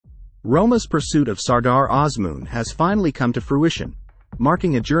Roma's pursuit of Sardar Azmoun has finally come to fruition,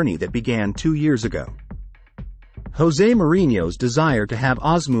 marking a journey that began 2 years ago. Jose Mourinho's desire to have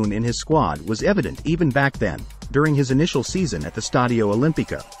Azmoun in his squad was evident even back then, during his initial season at the Stadio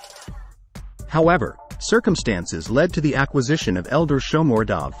Olimpico. However, circumstances led to the acquisition of Sardar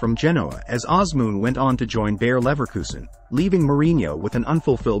Azmoun from Genoa as Azmoun went on to join Bayer Leverkusen, leaving Mourinho with an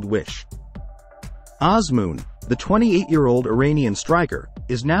unfulfilled wish. Azmoun, the 28-year-old Iranian striker,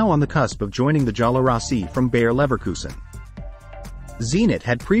 is now on the cusp of joining the Giallorossi from Bayer Leverkusen. Zenit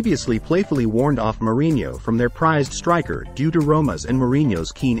had previously playfully warned off Mourinho from their prized striker due to Roma's and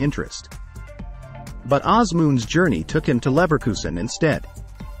Mourinho's keen interest. But Azmoun's journey took him to Leverkusen instead.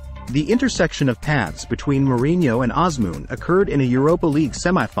 The intersection of paths between Mourinho and Azmoun occurred in a Europa League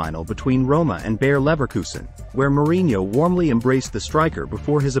semi-final between Roma and Bayer Leverkusen, where Mourinho warmly embraced the striker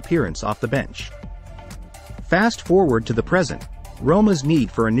before his appearance off the bench. Fast forward to the present, Roma's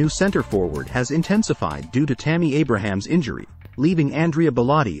need for a new centre-forward has intensified due to Tammy Abraham's injury, leaving Andrea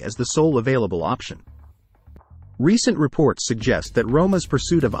Bellotti as the sole available option. Recent reports suggest that Roma's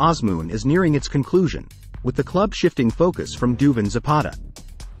pursuit of Azmoun is nearing its conclusion, with the club shifting focus from Duvan Zapata.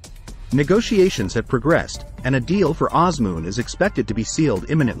 Negotiations have progressed, and a deal for Azmoun is expected to be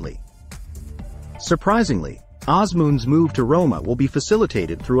sealed imminently. Surprisingly, Azmoun's move to Roma will be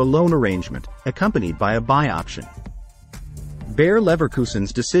facilitated through a loan arrangement, accompanied by a buy option. Bayer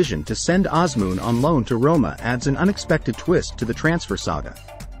Leverkusen's decision to send Azmoun on loan to Roma adds an unexpected twist to the transfer saga.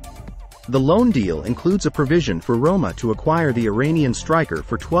 The loan deal includes a provision for Roma to acquire the Iranian striker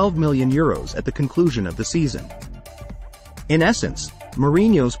for €12 million at the conclusion of the season. In essence,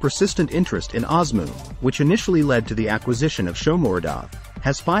 Mourinho's persistent interest in Azmoun, which initially led to the acquisition of Shomurodov,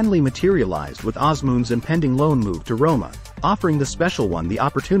 has finally materialized with Azmoun's impending loan move to Roma, offering the special one the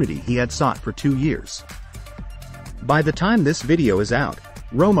opportunity he had sought for 2 years. By the time this video is out,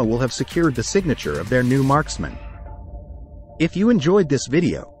 Roma will have secured the signature of their new marksman. If you enjoyed this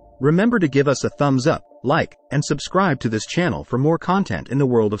video, remember to give us a thumbs up, like, and subscribe to this channel for more content in the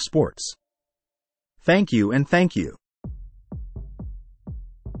world of sports. Thank you and thank you.